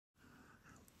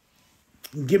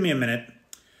Give me a minute.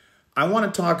 I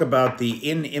want to talk about the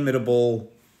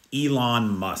inimitable Elon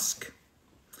Musk,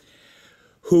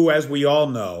 who, as we all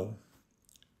know,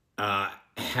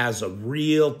 has a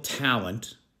real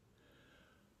talent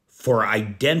for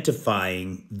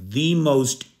identifying the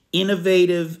most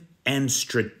innovative and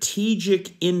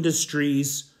strategic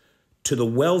industries to the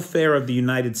welfare of the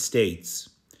United States,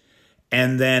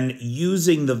 and then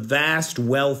using the vast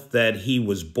wealth that he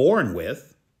was born with,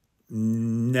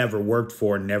 never worked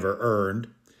for, never earned,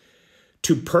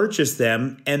 to purchase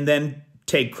them and then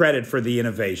take credit for the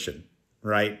innovation,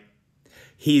 right?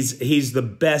 He's the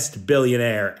best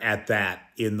billionaire at that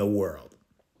in the world.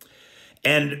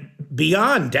 And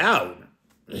beyond doubt,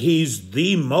 he's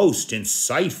the most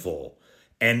insightful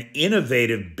and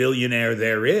innovative billionaire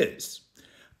there is.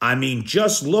 I mean,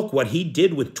 just look what he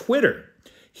did with Twitter.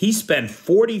 He spent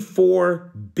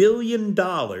 $44 billion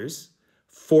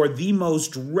for the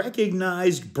most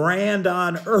recognized brand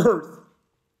on earth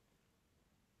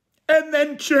and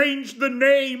then changed the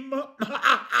name.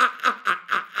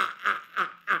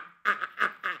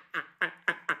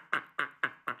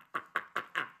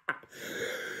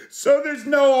 So there's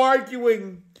no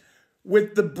arguing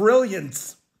with the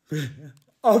brilliance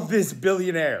of this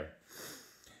billionaire.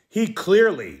 He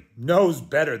clearly knows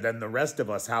better than the rest of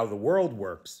us how the world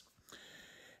works.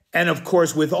 And of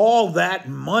course, with all that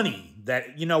money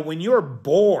that, when you're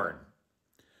born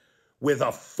with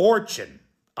a fortune,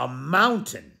 a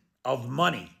mountain of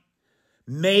money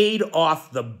made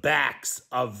off the backs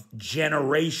of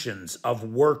generations of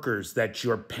workers that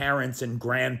your parents and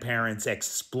grandparents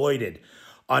exploited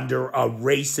under a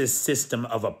racist system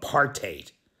of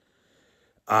apartheid.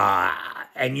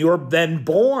 And you're then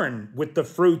born with the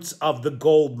fruits of the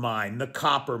gold mine, the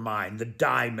copper mine, the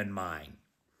diamond mine.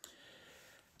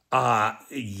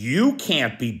 You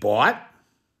can't be bought,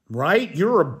 right?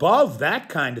 You're above that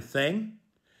kind of thing.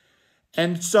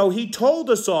 And so he told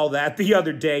us all that the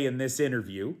other day in this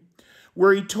interview,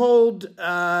 where he told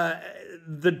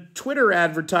the Twitter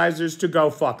advertisers to go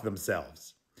fuck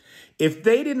themselves. If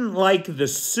they didn't like the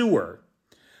sewer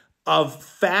of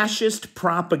fascist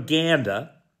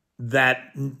propaganda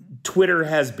that Twitter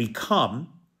has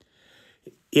become,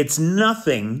 it's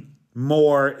nothing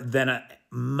more than a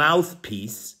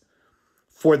mouthpiece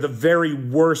for the very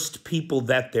worst people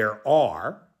that there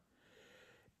are.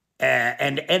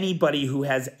 And anybody who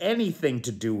has anything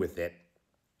to do with it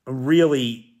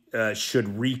really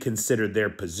should reconsider their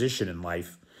position in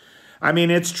life. I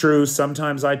mean, it's true.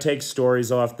 Sometimes I take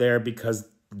stories off there because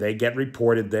they get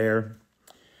reported there.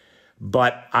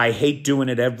 But I hate doing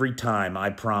it every time,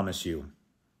 I promise you.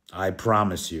 I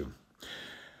promise you.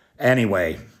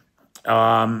 Anyway,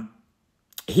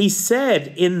 he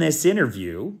said in this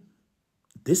interview,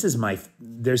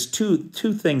 there's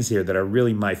two things here that are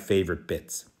really my favorite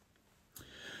bits.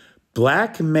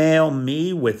 Blackmail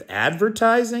me with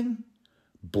advertising?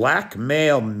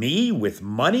 Blackmail me with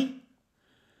money?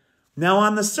 Now,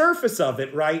 on the surface of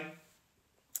it, right,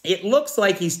 it looks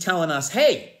like he's telling us,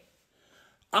 hey,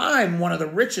 I'm one of the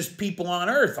richest people on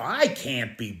earth. I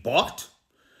can't be bought.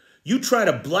 You try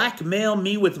to blackmail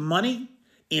me with money?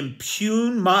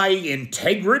 Impugn my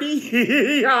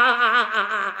integrity?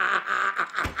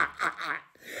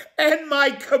 And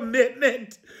my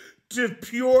commitment to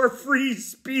pure free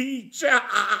speech?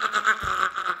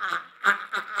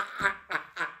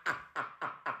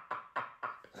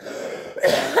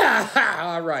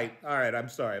 All right. I'm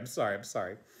sorry.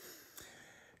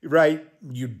 Right?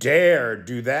 You dare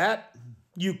do that?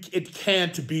 It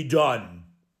can't be done.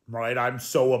 Right? I'm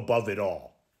so above it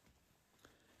all.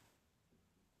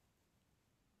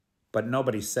 But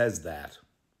nobody says that.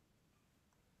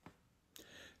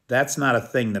 That's not a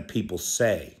thing that people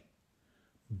say.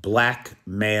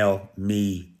 Blackmail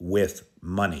me with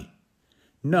money.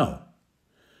 No.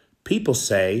 People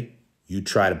say, you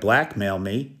try to blackmail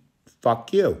me,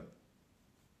 fuck you.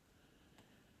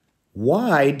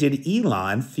 Why did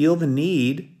Elon feel the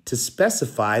need to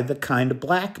specify the kind of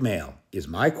blackmail, is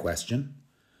my question.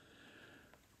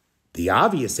 The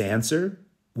obvious answer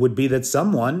would be that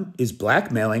someone is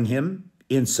blackmailing him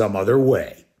in some other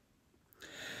way.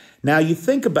 Now, you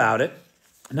think about it.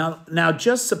 Now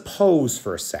just suppose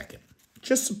for a second,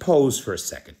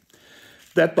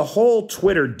 that the whole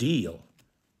Twitter deal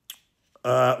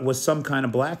was some kind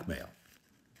of blackmail.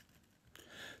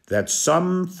 That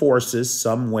some forces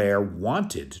somewhere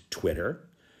wanted Twitter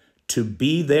to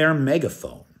be their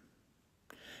megaphone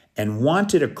and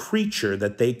wanted a creature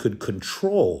that they could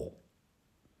control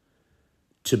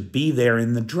to be there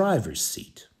in the driver's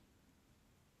seat.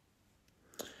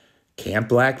 Can't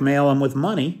blackmail them with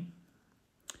money.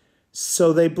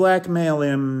 So they blackmail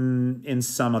him in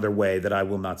some other way that I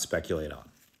will not speculate on.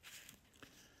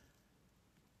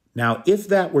 Now, if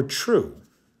that were true,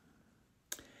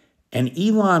 and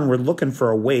Elon were looking for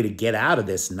a way to get out of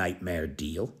this nightmare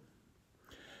deal,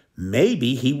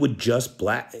 maybe he would just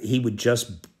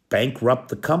bankrupt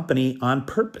the company on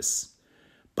purpose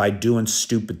by doing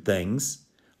stupid things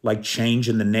like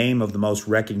changing the name of the most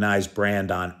recognized brand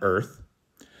on earth,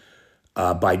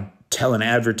 by telling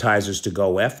advertisers to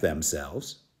go F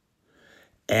themselves,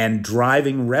 and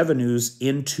driving revenues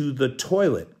into the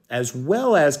toilet, as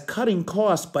well as cutting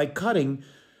costs by cutting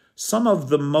some of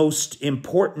the most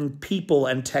important people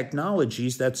and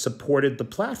technologies that supported the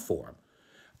platform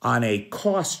on a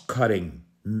cost-cutting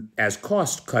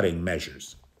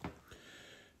measures.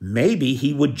 Maybe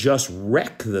he would just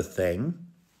wreck the thing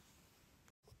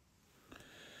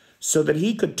so that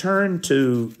he could turn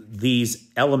to these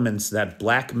elements that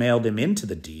blackmailed him into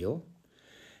the deal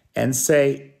and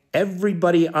say,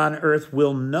 everybody on earth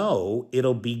will know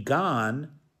it'll be gone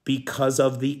because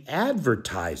of the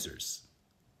advertisers.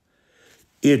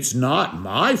 It's not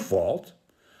my fault.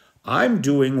 I'm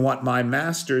doing what my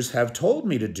masters have told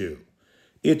me to do.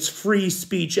 It's free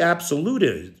speech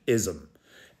absolutism.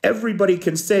 Everybody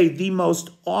can say the most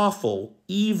awful,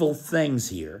 evil things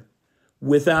here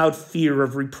without fear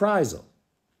of reprisal.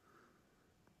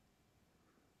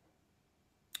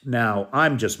 Now,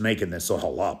 I'm just making this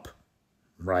all up,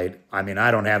 right? I mean,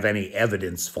 I don't have any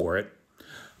evidence for it.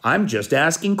 I'm just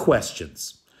asking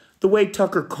questions, the way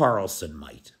Tucker Carlson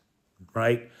might,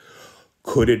 right?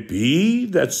 Could it be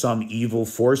that some evil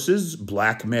forces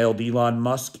blackmailed Elon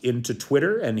Musk into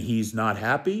Twitter and he's not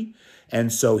happy,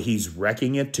 and so he's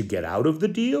wrecking it to get out of the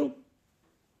deal?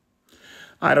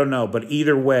 I don't know, but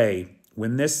either way,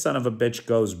 when this son of a bitch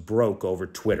goes broke over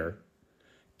Twitter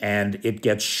and it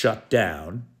gets shut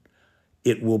down,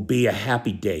 it will be a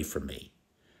happy day for me,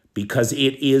 because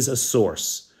it is a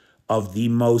source of the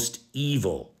most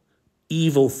evil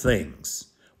things,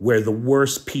 where the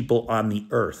worst people on the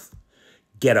earth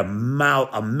get a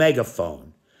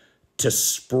megaphone to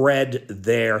spread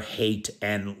their hate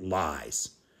and lies.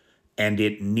 And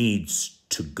it needs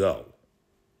to go.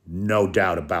 No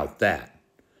doubt about that.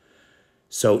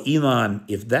 So Elon,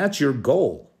 if that's your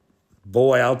goal,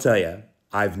 boy, I'll tell you,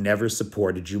 I've never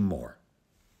supported you more.